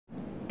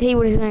Hey,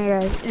 what is going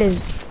on, guys? It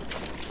is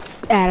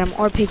Adam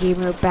or Pig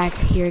Gamer back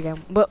here again.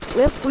 But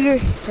if we're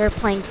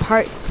playing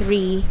part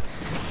 3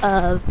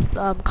 of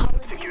Call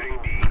of Duty.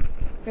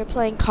 We're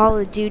playing Call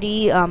of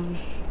Duty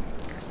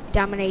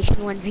Domination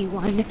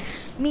 1v1.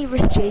 Me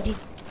versus JG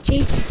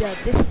Dub.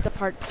 This is the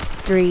part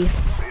 3.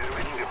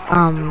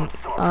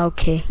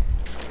 Okay.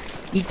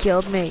 You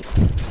killed me.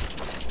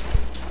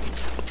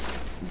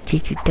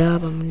 JG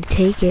Dub, I'm gonna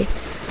take it.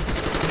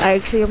 I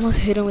actually almost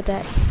hit him with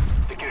that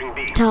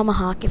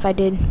tomahawk. If I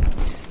did,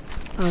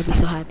 I would be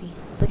so happy.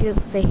 Look at his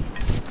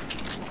face.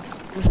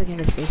 I'm just looking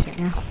at his face right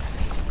now.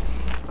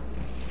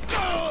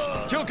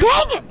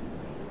 Dang it!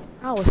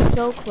 I was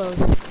so close.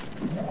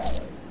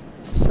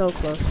 So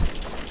close.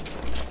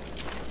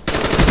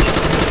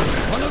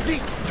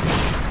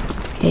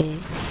 Okay,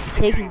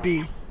 taking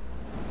B.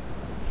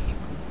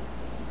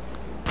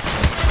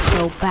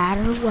 No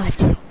matter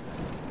what.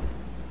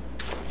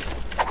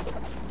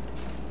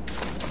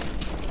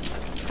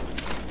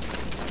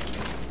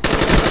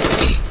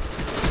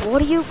 What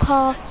do you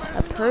call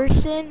a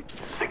person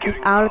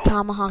without a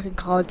tomahawk in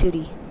Call of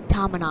Duty?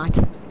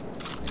 Tomanot.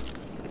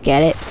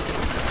 Get it?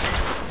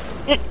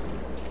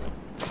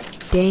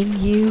 Dang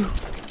you,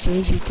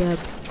 JG Dub.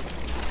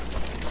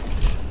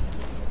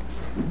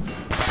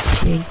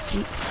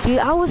 JG. Dude,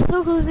 I was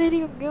so close to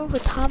hitting him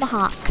with a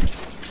tomahawk.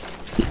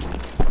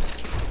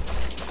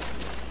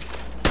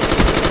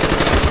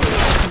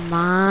 Come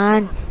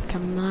on.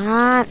 Come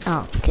on.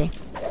 Oh, okay.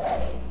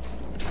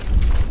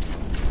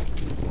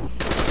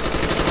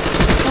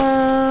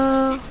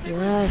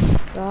 Yes,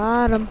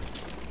 got him.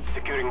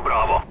 Securing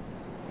Bravo.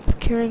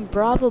 Securing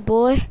Bravo,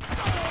 boy.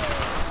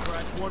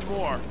 Scratch one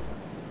more.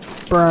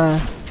 Bruh.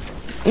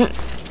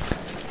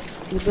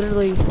 You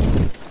literally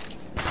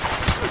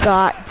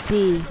got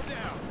B.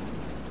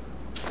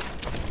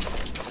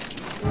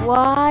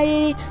 Why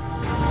did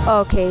he...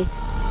 Okay.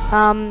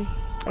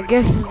 I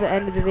guess this is the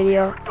end of the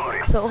video.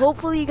 So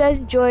hopefully you guys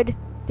enjoyed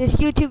this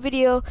YouTube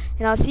video,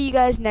 and I'll see you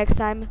guys next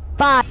time.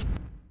 Bye!